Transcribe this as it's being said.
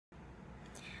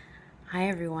Hi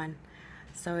everyone.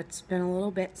 So it's been a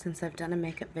little bit since I've done a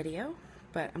makeup video,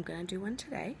 but I'm gonna do one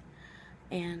today.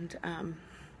 And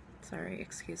sorry,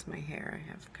 excuse my hair.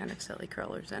 I have kind of silly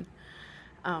curlers in.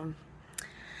 I'm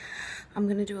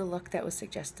gonna do a look that was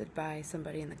suggested by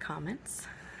somebody in the comments,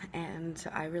 and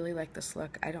I really like this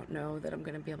look. I don't know that I'm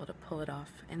gonna be able to pull it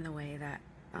off in the way that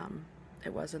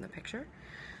it was in the picture,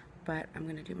 but I'm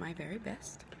gonna do my very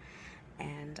best,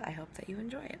 and I hope that you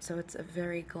enjoy it. So it's a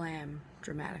very glam,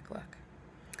 dramatic look.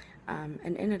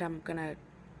 And in it I'm gonna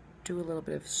do a little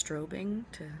bit of strobing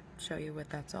to show you what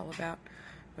that's all about,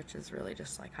 which is really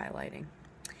just like highlighting.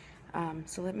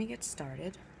 So let me get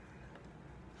started.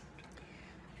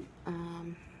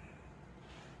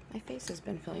 My face has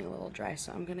been feeling a little dry,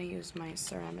 so I'm gonna use my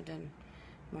Drama-glam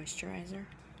moisturizer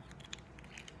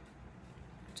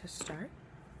to start.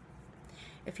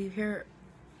 If you hear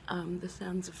the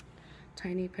sounds of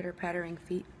tiny pitter-pattering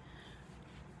feet,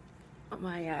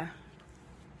 my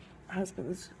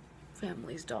husband's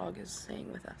family's dog is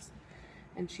staying with us,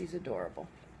 and she's adorable,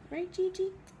 right,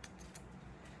 Gigi?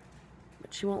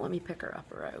 But she won't let me pick her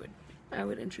up, or I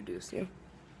would introduce you.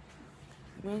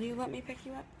 Will you let me pick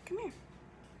you up? Come here.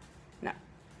 No.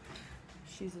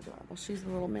 She's adorable. She's a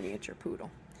little miniature poodle.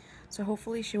 So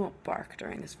hopefully she won't bark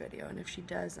during this video, and if she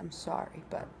does, I'm sorry,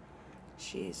 but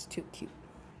she's too cute.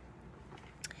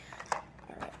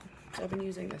 Alright, so I've been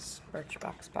using this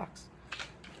Birchbox box,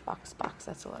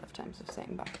 that's a lot of times of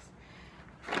saying box,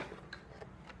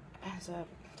 as a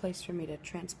place for me to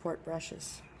transport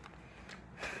brushes,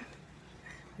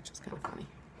 which is kind of funny.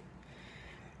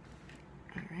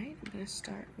 Alright, I'm going to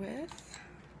start with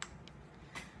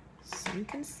some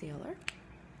concealer,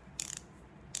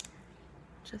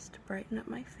 just to brighten up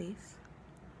my face.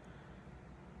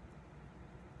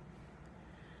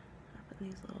 Up in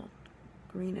these little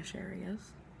greenish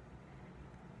areas.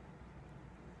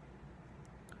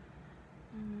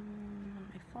 On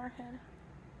my forehead.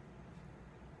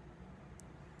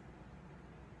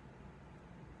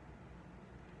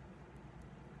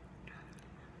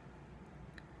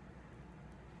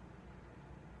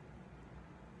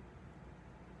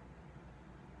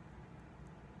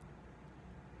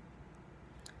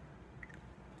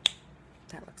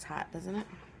 That looks hot, doesn't it?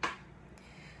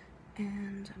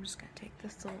 And I'm just going to take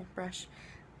this little brush.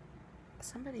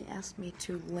 Somebody asked me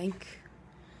to link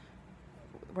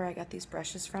where I got these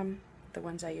brushes from, the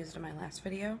ones I used in my last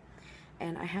video,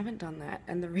 and I haven't done that,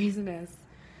 and the reason is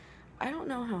I don't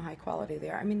know how high quality they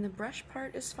are. I mean, the brush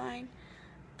part is fine.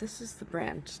 This is the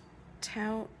brand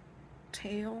Tail,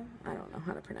 I don't know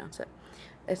how to pronounce it.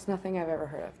 It's nothing I've ever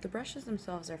heard of. The brushes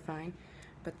themselves are fine,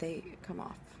 but they come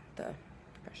off the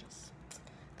brushes,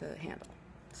 the handle.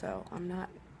 So I'm not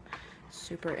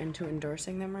super into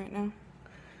endorsing them right now,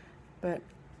 but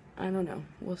I don't know,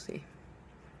 we'll see.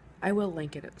 I will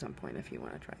link it at some point if you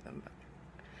want to try them, but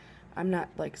I'm not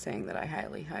like saying that I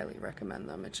highly recommend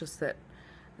them. It's just that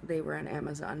they were an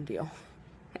Amazon deal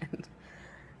and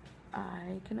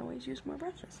I can always use more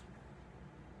brushes.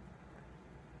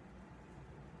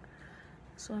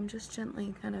 So I'm just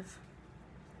gently kind of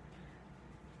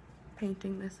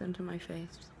painting this into my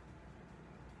face,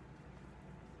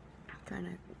 kind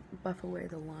of buff away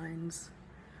the lines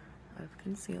of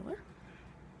concealer.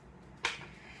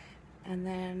 And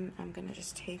then I'm gonna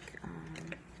just take a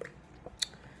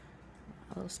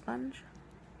little sponge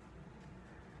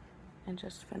and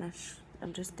just finish.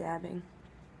 I'm just dabbing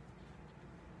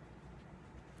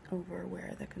over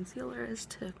where the concealer is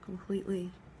to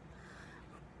completely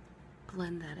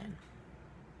blend that in.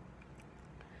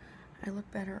 I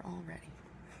look better already.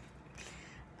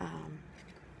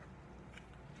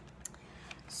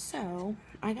 So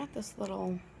I got this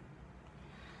little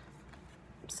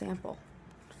sample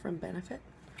from Benefit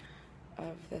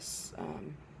of this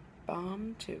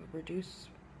balm to reduce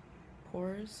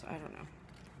pores. I don't know.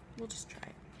 We'll just try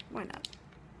it. Why not?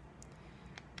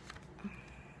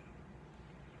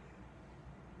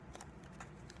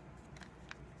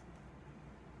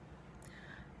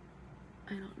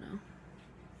 I don't know.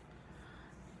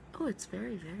 Oh, it's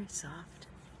very soft.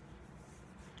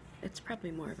 It's probably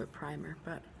more of a primer,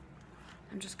 but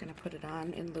I'm just gonna put it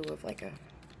on in lieu of like a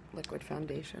liquid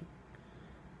foundation.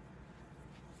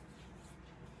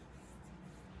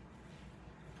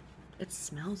 It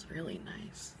smells really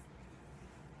nice.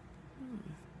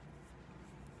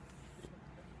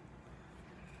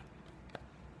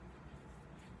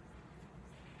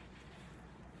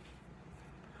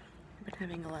 I've been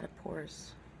having a lot of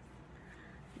pores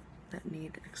that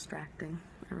need extracting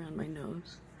around my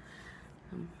nose.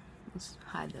 Let's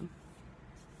hide them.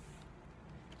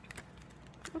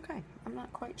 Okay, I'm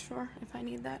not quite sure if I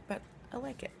need that, but I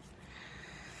like it.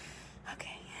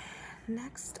 Okay,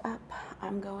 next up,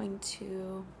 I'm going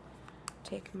to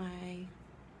take my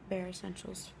Bare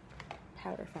Essentials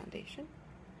powder foundation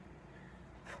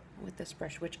with this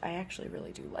brush, which I actually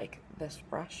really do like this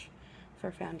brush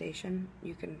for foundation.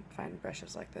 You can find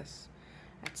brushes like this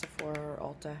at Sephora or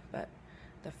Ulta, but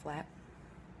the flat,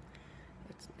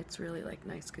 it's really like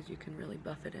nice because you can really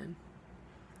buff it in.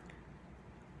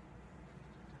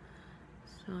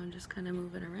 So I'm just kind of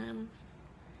moving around,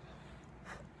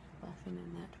 buffing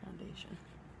in that foundation.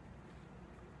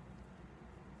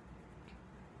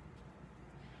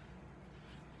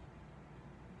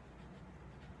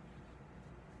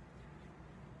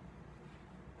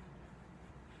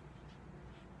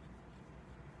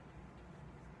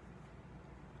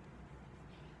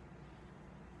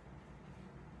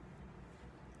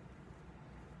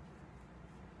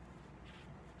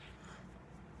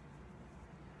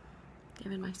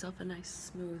 Giving myself a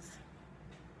nice smooth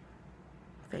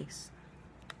face.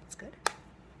 It's good.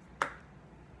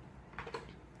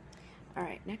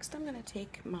 Alright, next I'm going to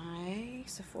take my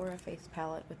Sephora face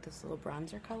palette with this little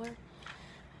bronzer color.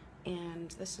 And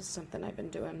this is something I've been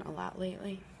doing a lot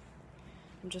lately.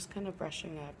 I'm just kind of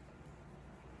brushing up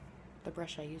the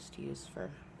brush I used to use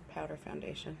for powder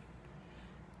foundation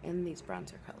in these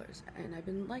bronzer colors. And I've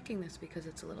been liking this because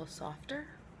it's a little softer.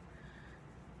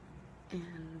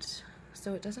 And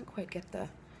so it doesn't quite get the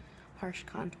harsh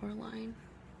contour line,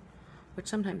 which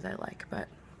sometimes I like, but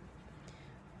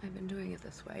I've been doing it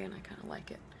this way and I kind of like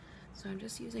it. So I'm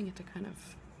just using it to kind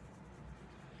of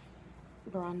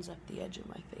bronze up the edge of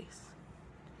my face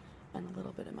and a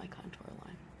little bit of my contour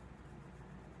line.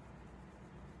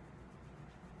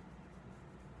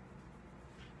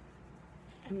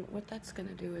 And what that's gonna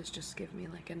do is just give me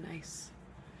like a nice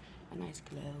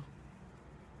glow,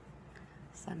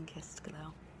 sun-kissed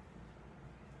glow.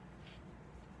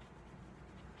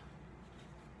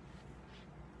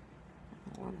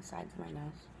 On the sides of my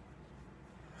nose.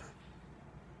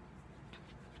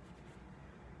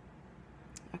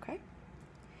 Okay.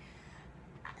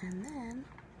 And then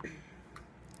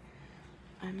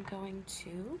I'm going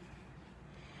to,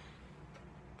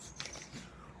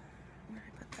 where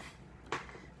did I put that?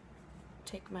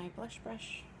 Take my blush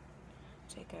brush,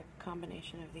 take a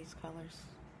combination of these colors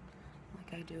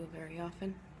like I do very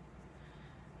often,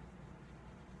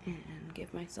 and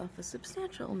give myself a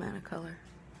substantial amount of color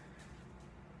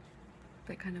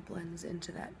that kind of blends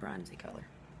into that bronzy color.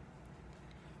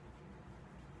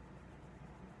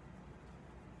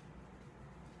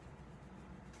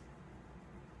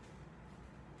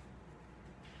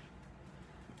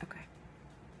 Okay,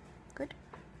 good.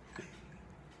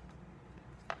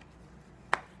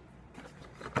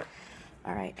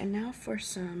 All right, and now for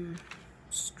some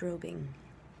strobing.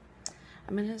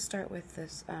 I'm going to start with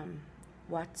this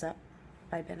What's Up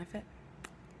by Benefit.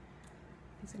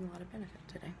 I'm using a lot of Benefit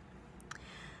today.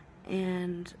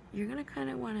 And you're gonna kind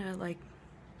of want to like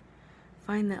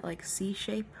find that like C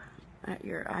shape that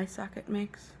your eye socket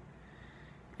makes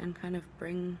and kind of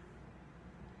bring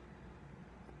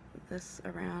this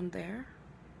around there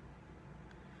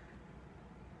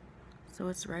so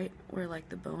it's right where like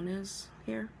the bone is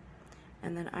here.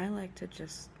 And then I like to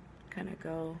just kind of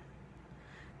go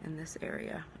in this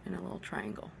area in a little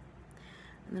triangle,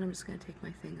 and then I'm just going to take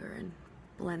my finger and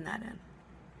blend that in.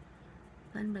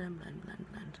 Blend, blend, blend, blend,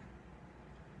 blend.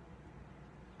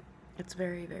 It's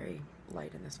very, very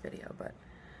light in this video, but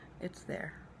it's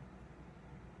there.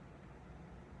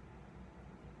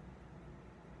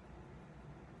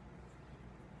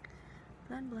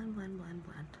 Blend, blend, blend, blend,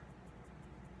 blend.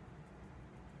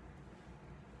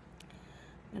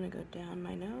 I'm gonna go down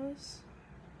my nose,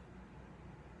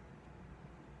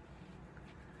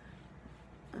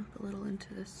 up a little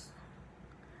into this,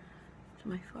 to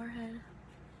my forehead.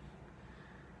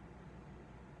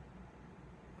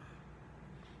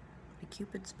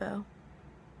 Cupid's bow,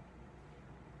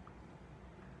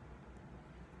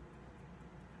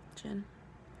 chin,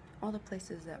 all the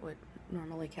places that would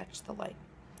normally catch the light.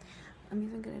 I'm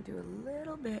even going to do a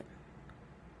little bit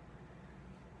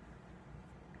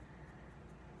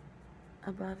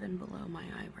above and below my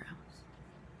eyebrows.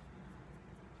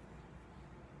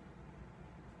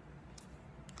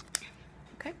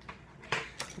 Okay,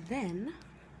 then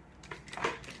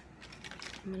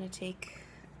I'm going to take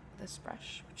this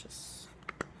brush, which is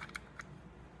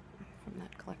from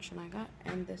that collection I got,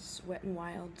 and this Wet n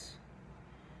Wild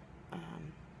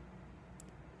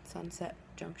Sunset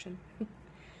Junction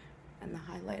and the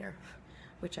highlighter,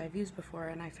 which I've used before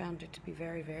and I found it to be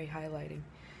very, very highlighting.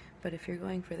 But if you're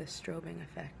going for the strobing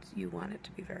effect, you want it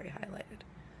to be very highlighted.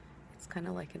 It's kind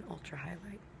of like an ultra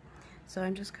highlight. So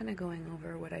I'm just kind of going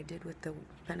over what I did with the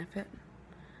Benefit,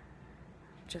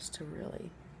 just to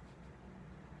really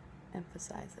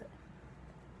emphasize it.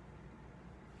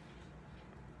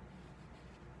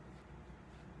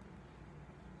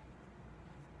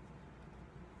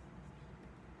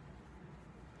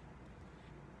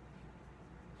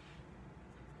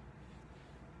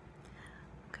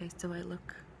 Okay, so I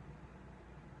look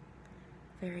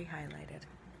very highlighted.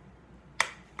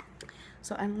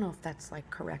 So I don't know if that's like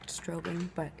correct strobing,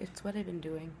 but it's what I've been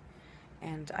doing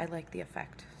and I like the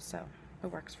effect, so it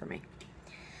works for me.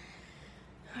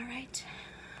 All right,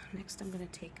 next I'm gonna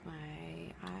take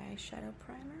my eyeshadow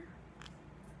primer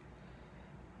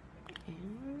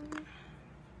and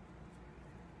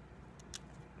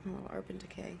a little Urban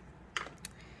Decay,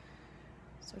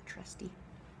 so trusty.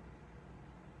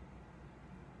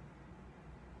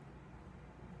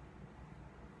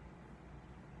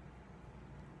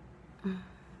 I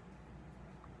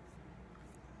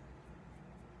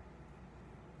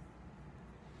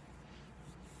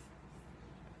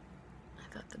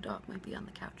thought the dog might be on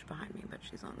the couch behind me, but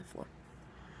she's on the floor.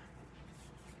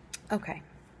 Okay.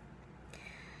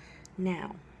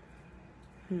 Now,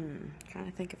 trying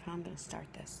to think of how I'm going to start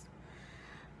this.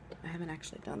 I haven't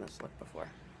actually done this look before,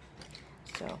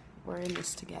 so we're in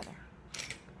this together.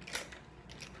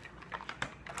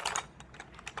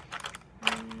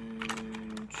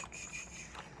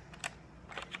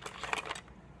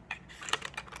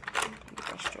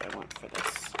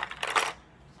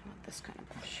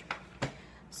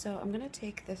 So I'm going to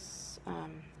take this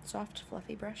soft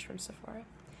fluffy brush from Sephora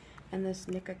and this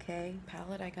Nicka K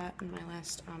palette I got in my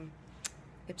last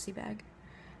Ipsy bag,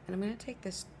 and I'm going to take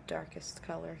this darkest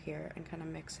color here and kind of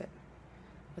mix it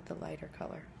with the lighter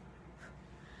color,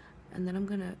 and then I'm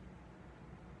going to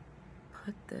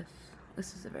put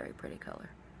this is a very pretty color,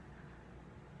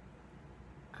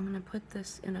 I'm going to put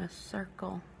this in a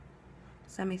circle,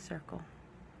 semicircle,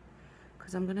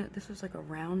 because this was like a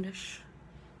roundish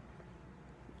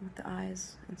with the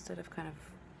eyes instead of kind of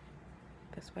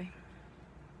this way.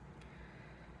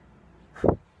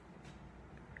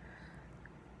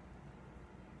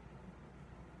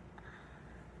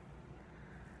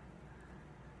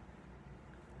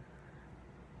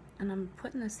 And I'm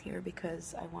putting this here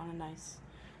because I want a nice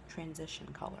transition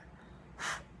color.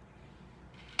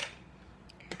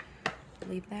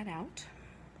 Leave that out.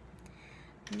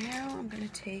 Now I'm going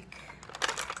to take,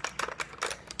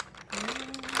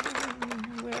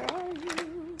 where are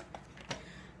you?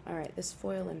 Alright, this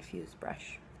foil infused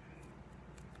brush.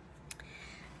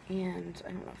 And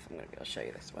I don't know if I'm going to be able to show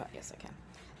you this. Well, yes I can.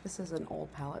 This is an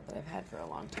old palette that I've had for a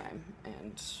long time,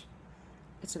 and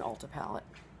it's an Ulta palette.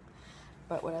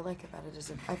 But what I like about it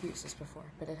is, I've used this before,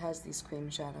 but it has these cream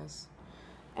shadows,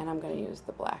 and I'm going to use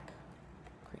the black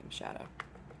cream shadow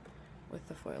with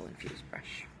the foil infused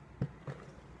brush.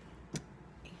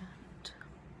 And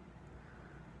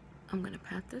I'm going to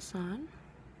pat this on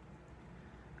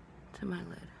to my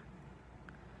lid.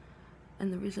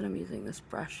 And the reason I'm using this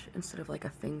brush instead of like a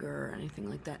finger or anything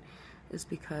like that is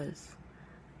because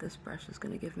this brush is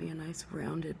going to give me a nice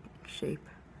rounded shape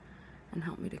and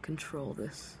help me to control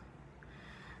this.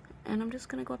 And I'm just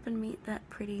going to go up and meet that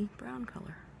pretty brown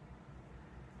color.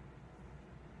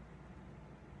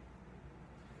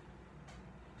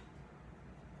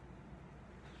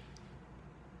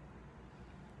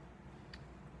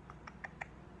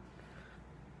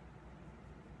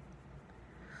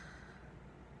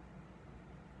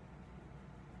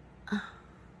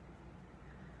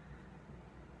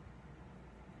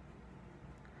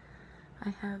 I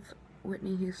have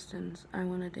Whitney Houston's "I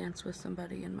Want to Dance with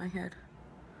Somebody" in my head.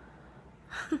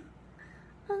 I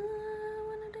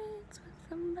want to dance with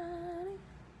somebody.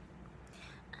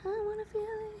 I want to feel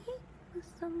the heat with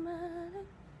somebody.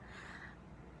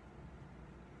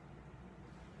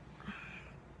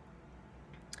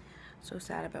 So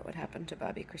sad about what happened to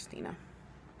Bobby Christina.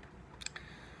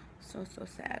 So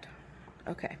sad.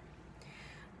 Okay.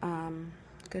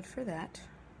 Good for that.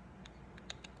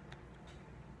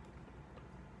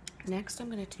 Next, I'm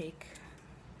going to take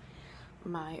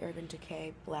my Urban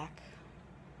Decay Black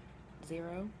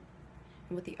Zero,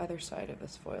 and with the other side of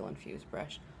this foil infused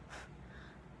brush,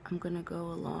 I'm going to go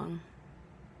along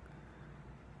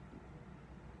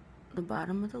the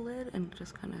bottom of the lid and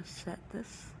just kind of set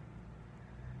this.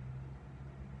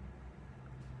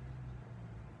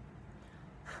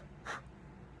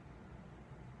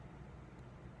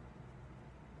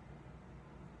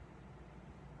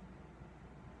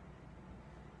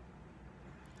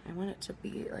 I want it to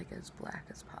be like as black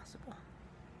as possible.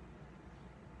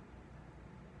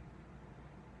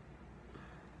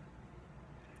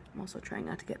 I'm also trying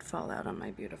not to get fallout on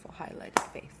my beautiful highlighted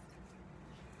face.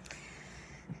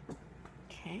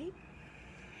 Okay.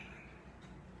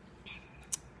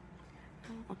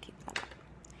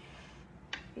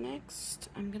 Next,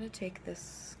 I'm gonna take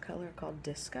this color called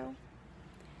Disco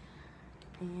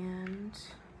and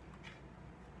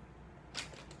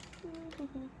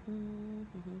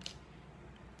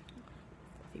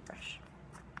fluffy brush.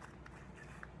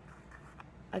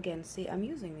 Again, see, I'm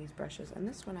using these brushes, and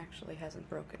this one actually hasn't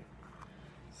broken.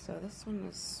 So this one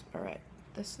is alright.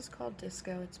 This is called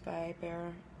Disco. It's by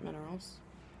Bare Minerals.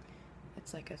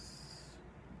 It's like it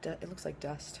looks like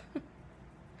dust,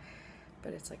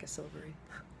 but it's like a silvery.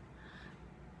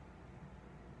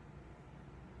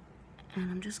 And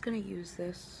I'm just gonna use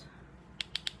this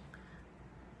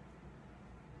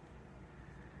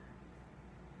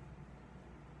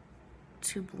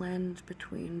to blend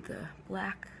between the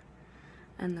black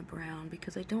and the brown,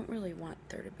 because I don't really want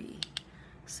there to be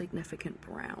significant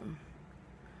brown.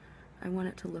 I want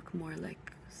it to look more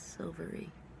like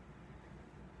silvery.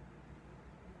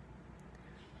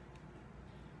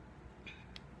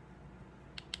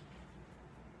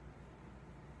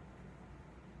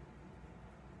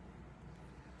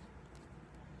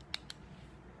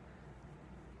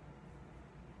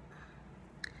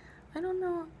 I don't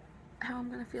know how I'm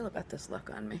gonna feel about this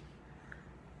look on me.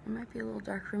 It might be a little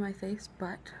dark for my face,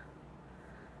 but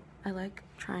I like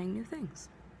trying new things.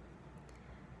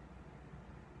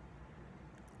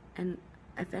 And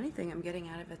if anything, I'm getting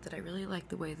out of it that I really like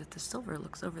the way that the silver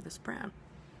looks over this brown.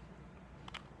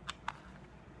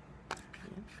 Yeah.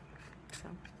 So,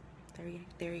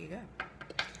 there you go.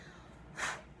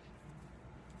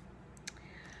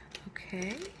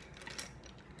 Okay.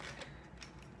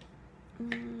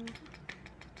 I'm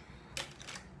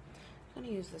going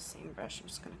to use the same brush. I'm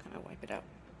just going to kind of wipe it out.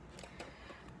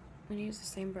 I'm going to use the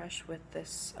same brush with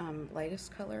this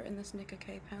lightest color in this Nicka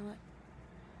K palette.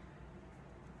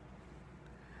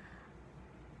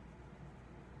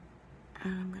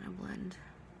 And I'm going to blend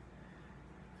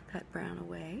that brown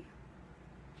away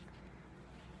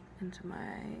into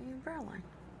my brow line.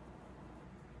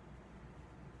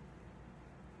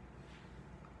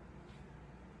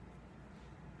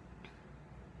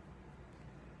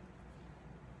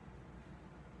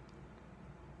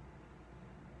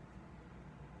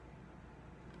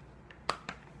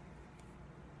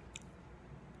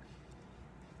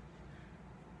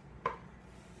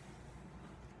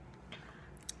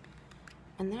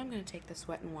 And then I'm going to take this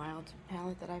Wet n Wild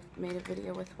palette that I've made a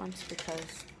video with once,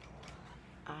 because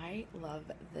I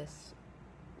love this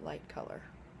light color.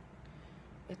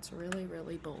 It's really,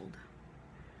 really bold.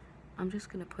 I'm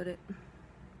just going to put it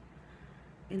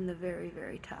in the very,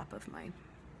 very top of my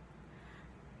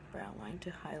brow line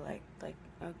to highlight, like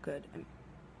a good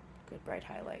bright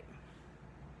highlight.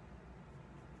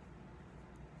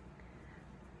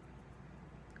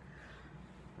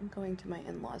 I'm going to my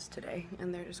in-laws today,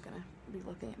 and they're just gonna be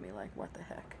looking at me like, what the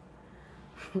heck?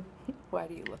 Why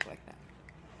do you look like that?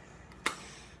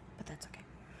 But that's okay.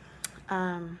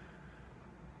 I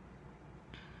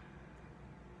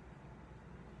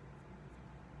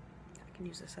can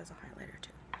use this as a highlighter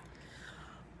too.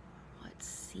 Let's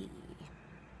see.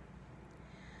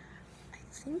 I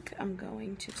think I'm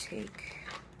going to take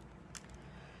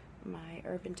my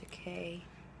Urban Decay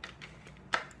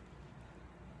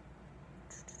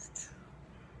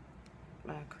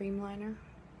cream liner,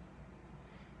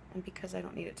 and because I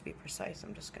don't need it to be precise,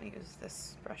 I'm just going to use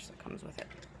this brush that comes with it.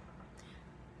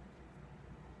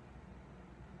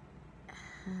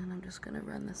 And I'm just going to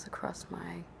run this across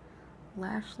my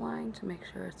lash line to make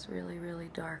sure it's really, really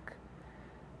dark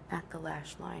at the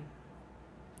lash line.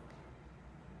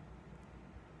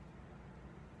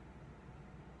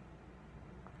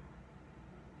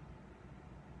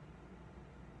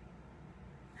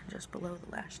 And just below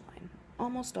the lash line,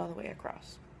 almost all the way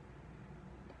across.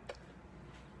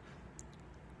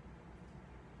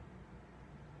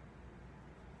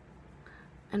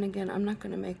 And again, I'm not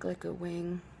going to make like a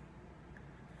wing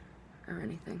or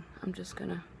anything. I'm just going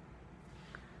to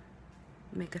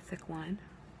make a thick line.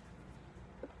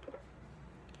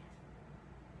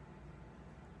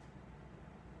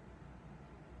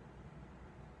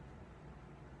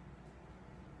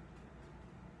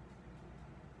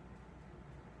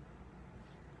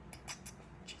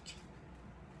 Gigi.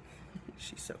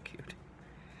 She's so cute.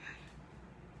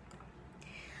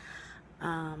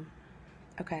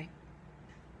 Okay.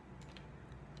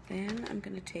 Then I'm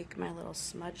going to take my little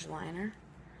smudge liner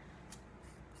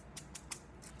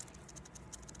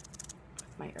with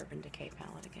my Urban Decay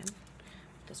palette again,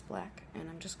 this black, and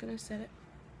I'm just going to set it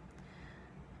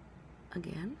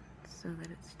again so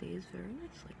that it stays very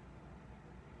nicely.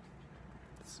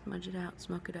 Smudge it out,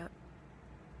 smoke it up,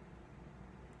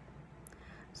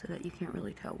 so that you can't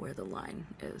really tell where the line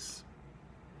is.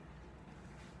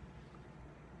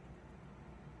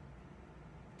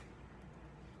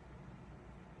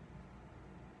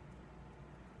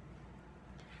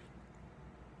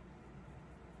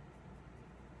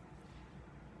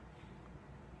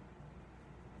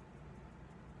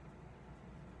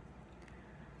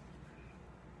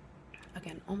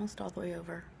 almost all the way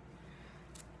over.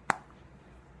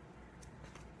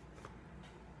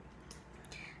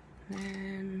 And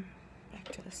then back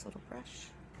to this little brush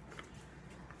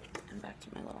and back to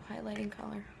my little highlighting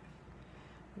color.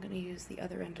 I'm going to use the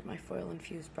other end of my foil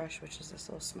infused brush, which is this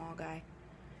little small guy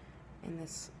in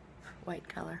this white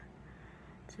color,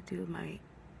 to do my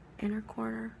inner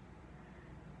corner,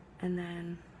 and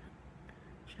then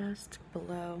just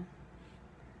below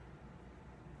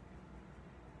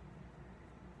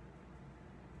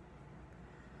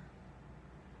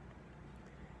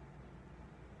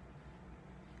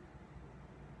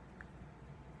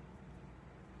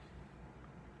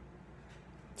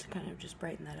to kind of just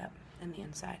brighten that up in the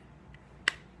inside.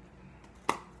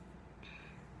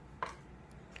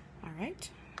 All right.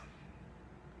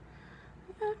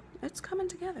 Yeah, it's coming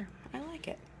together. I like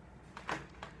it.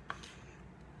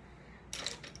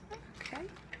 Okay. I'm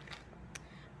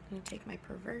going to take my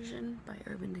Perversion by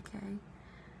Urban Decay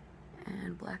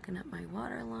and blacken up my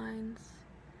water lines,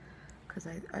 because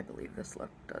I believe this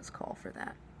look does call for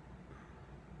that.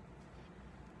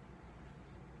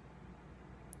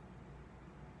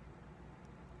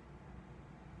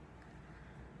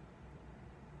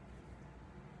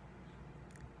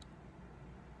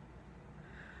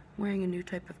 I'm wearing a new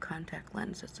type of contact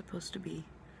lens that's supposed to be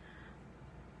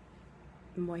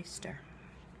moister.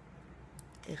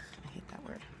 Ugh, I hate that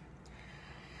word.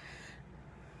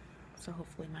 So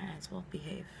hopefully my eyes will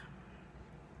behave.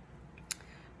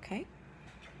 Okay.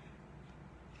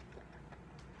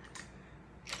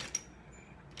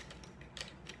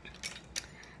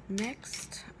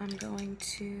 Next, I'm going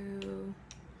to,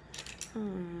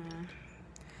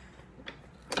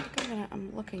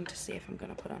 I'm looking to see if I'm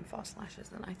going to put on false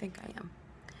lashes, and I think I am.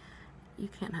 You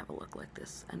can't have a look like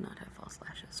this and not have false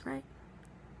lashes, right?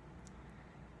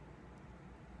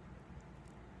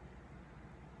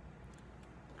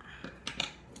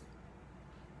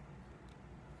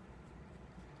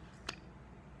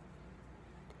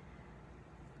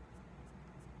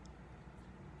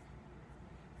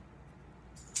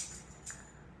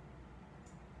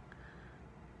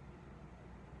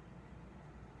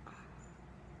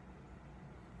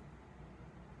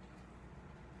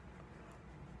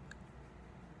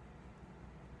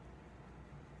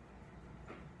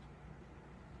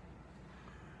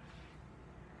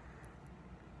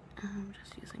 I'm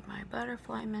just using my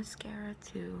butterfly mascara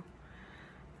to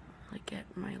really get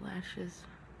my lashes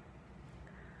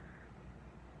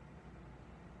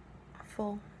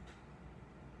full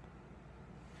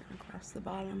and across the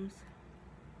bottoms.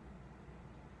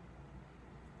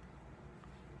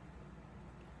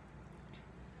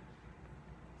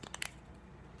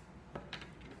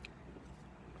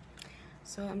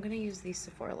 So I'm going to use these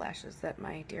Sephora lashes that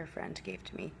my dear friend gave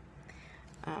to me.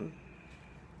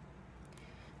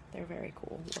 They're very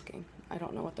cool looking. I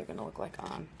don't know what they're going to look like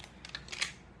on.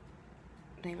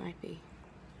 They might be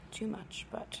too much,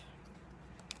 but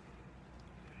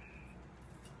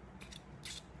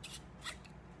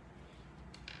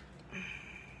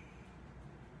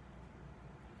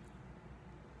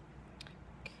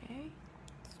okay.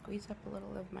 Squeeze up a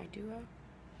little of my duo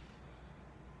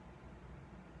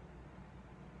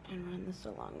and run this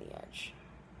along the edge.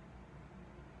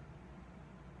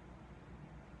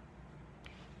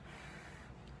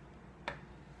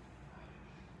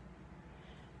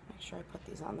 Make sure I put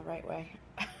these on the right way.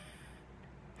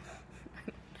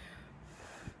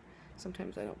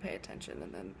 Sometimes I don't pay attention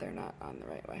and then they're not on the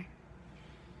right way.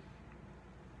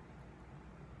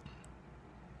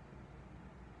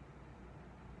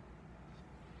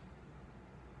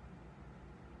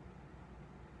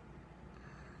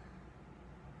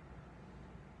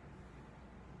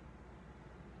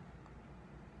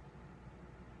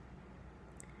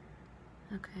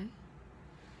 Okay.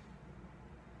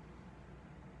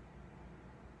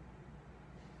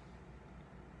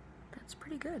 That's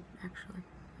pretty good, actually.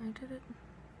 I did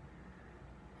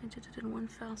it in one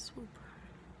foul swoop.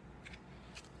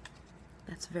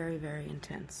 That's very, very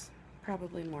intense.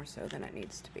 Probably more so than it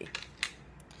needs to be.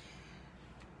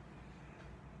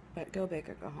 But go big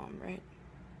or go home, right?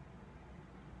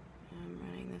 I'm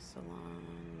running this along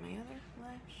my other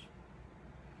lash.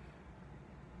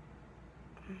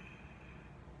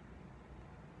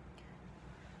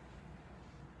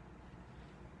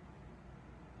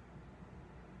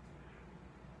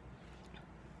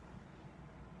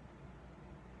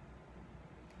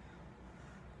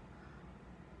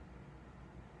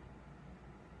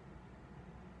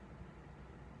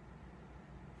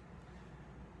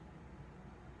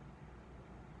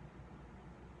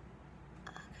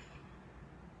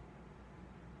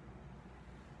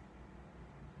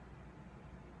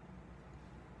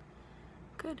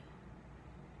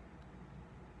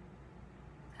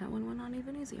 That one went on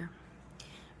even easier.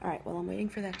 Alright, while I'm waiting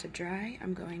for that to dry,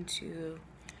 I'm going to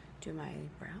do my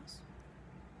brows.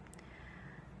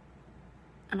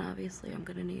 And obviously I'm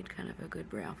going to need kind of a good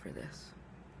brow for this.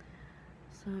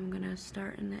 So I'm going to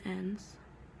start in the ends.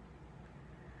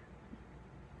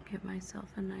 Give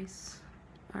myself a nice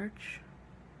arch.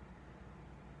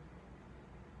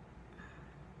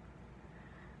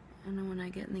 And then when I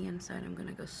get in the inside, I'm going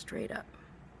to go straight up.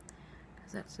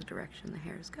 Because that's the direction the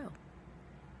hairs go.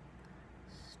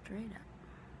 Straight up.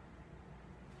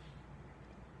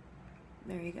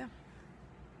 There you go.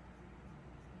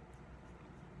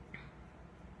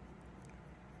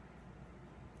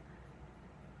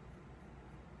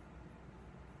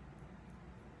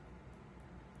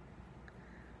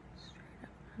 Straight up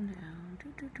and down. Do,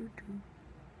 do, do, do.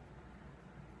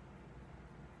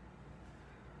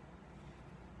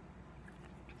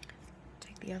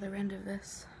 Take the other end of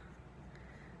this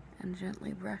and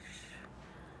gently brush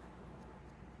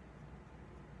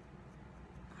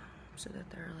so that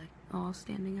they're like all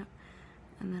standing up,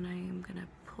 and then I am gonna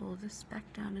pull this back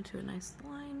down into a nice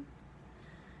line,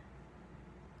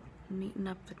 neaten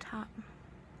up the top,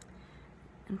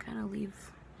 and kind of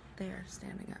leave there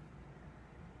standing up.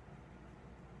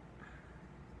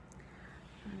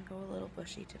 I'm gonna go a little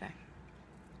bushy today.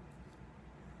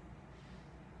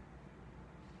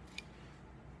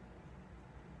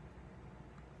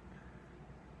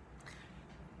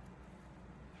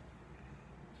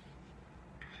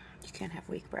 You can't have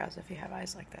weak brows if you have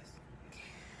eyes like this.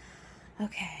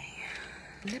 Okay,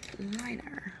 lip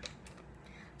liner.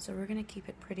 So we're gonna keep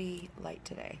it pretty light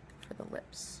today for the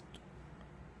lips.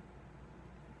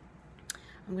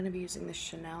 I'm gonna be using the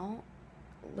Chanel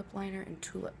lip liner in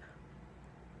Tulip.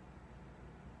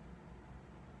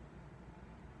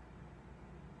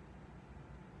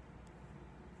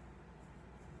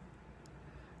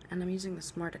 And I'm using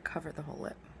this more to cover the whole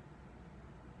lip.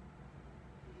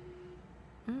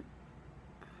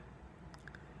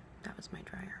 That was my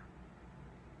dryer.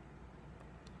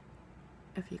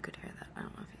 If you could hear that, I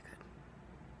don't know if you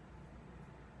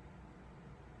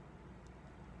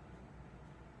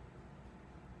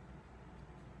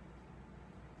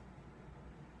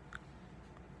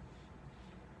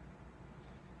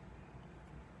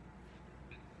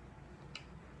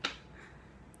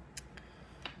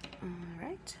could. All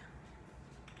right.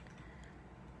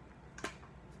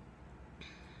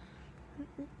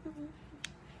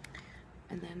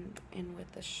 And then in with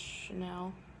the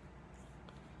Chanel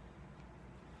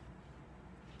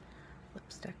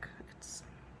lipstick. It's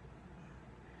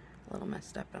a little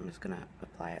messed up. I'm just gonna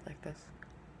apply it like this.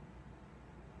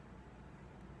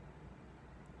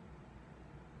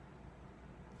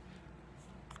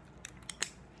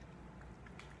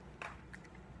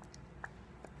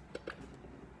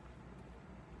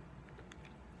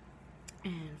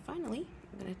 And finally,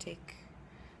 I'm gonna take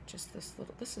just this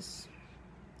little, this is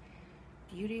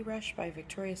Beauty Rush by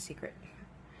Victoria's Secret.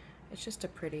 It's just a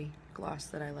pretty gloss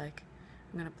that I like.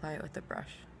 I'm gonna apply it with a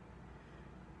brush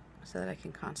so that I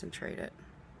can concentrate it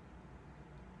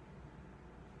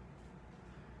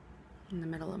in the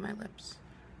middle of my lips.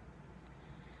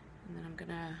 And then I'm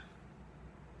gonna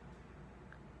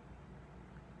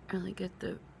really get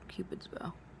the Cupid's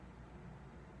bow.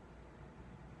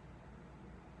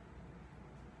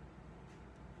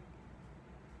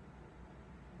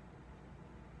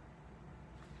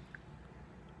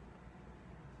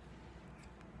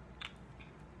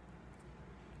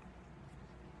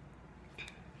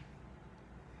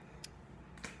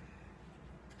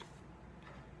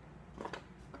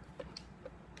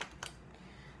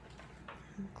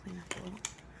 Clean up a little.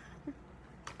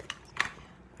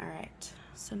 Alright,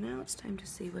 so now it's time to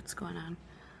see what's going on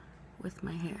with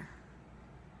my hair.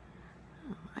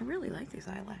 Oh, I really like these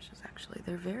eyelashes actually.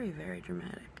 They're very, very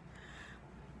dramatic.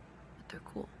 But they're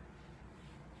cool.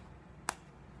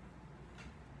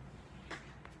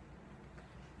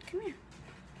 Come here.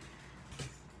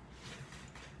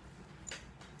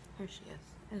 There she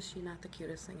is. Is she not the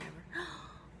cutest thing ever?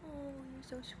 Oh,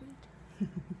 you're so sweet.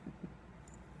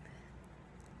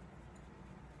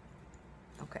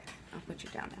 Okay, I'll put you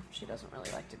down now. She doesn't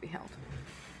really like to be held.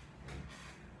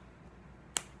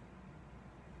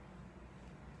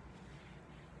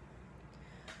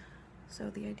 So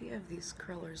the idea of these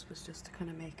curlers was just to kind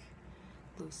of make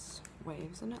loose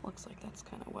waves, and it looks like that's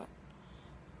kind of what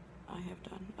I have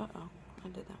done. Uh-oh, I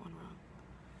did that one wrong.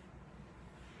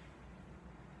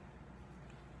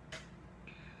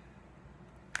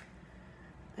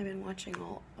 I've been watching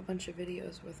a bunch of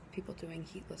videos with people doing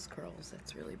heatless curls.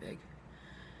 That's really big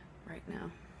right now.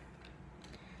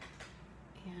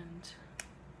 And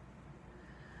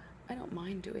I don't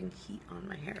mind doing heat on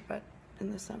my hair, but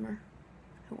in the summer.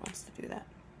 Who wants to do that?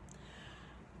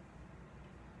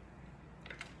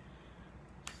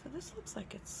 So this looks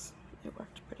like it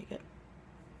worked pretty good.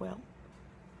 Well,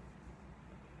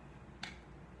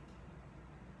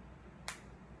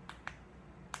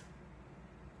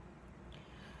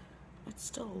 it's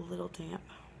still a little damp,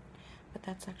 but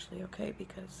that's actually okay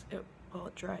because while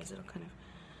it dries, it'll kind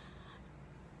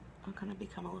of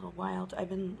become a little wild. I've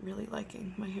been really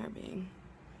liking my hair being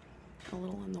a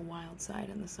little on the wild side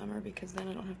in the summer because then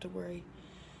I don't have to worry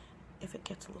if it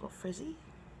gets a little frizzy,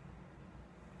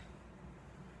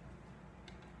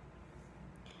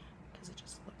 because it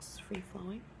just looks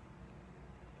free-flowing.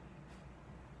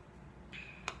 I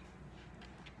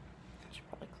should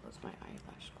probably close my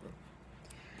eyelash group.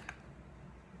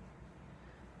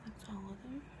 That's all of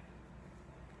them.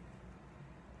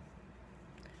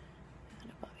 And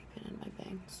a bobby pin in my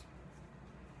bangs.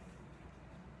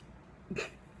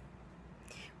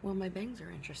 Well, my bangs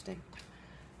are interesting,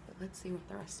 but let's see what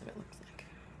the rest of it looks like.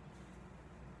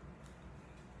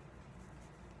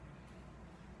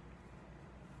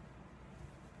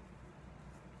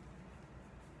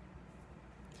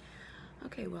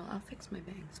 Okay, well, I'll fix my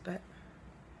bangs, but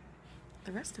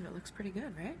the rest of it looks pretty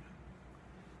good, right?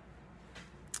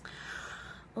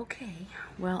 Okay,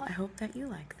 well, I hope that you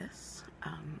like this.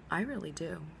 I really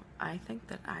do. I think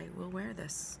that I will wear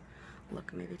this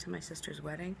look maybe to my sister's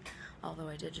wedding, although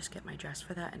I did just get my dress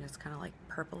for that and it's kind of like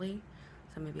purpley,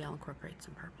 so maybe I'll incorporate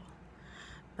some purple.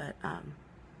 But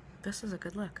this is a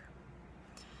good look.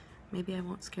 Maybe I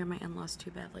won't scare my in-laws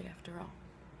too badly after all.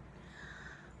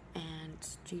 And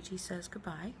Gigi says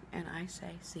goodbye, and I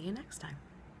say see you next time.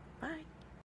 Bye.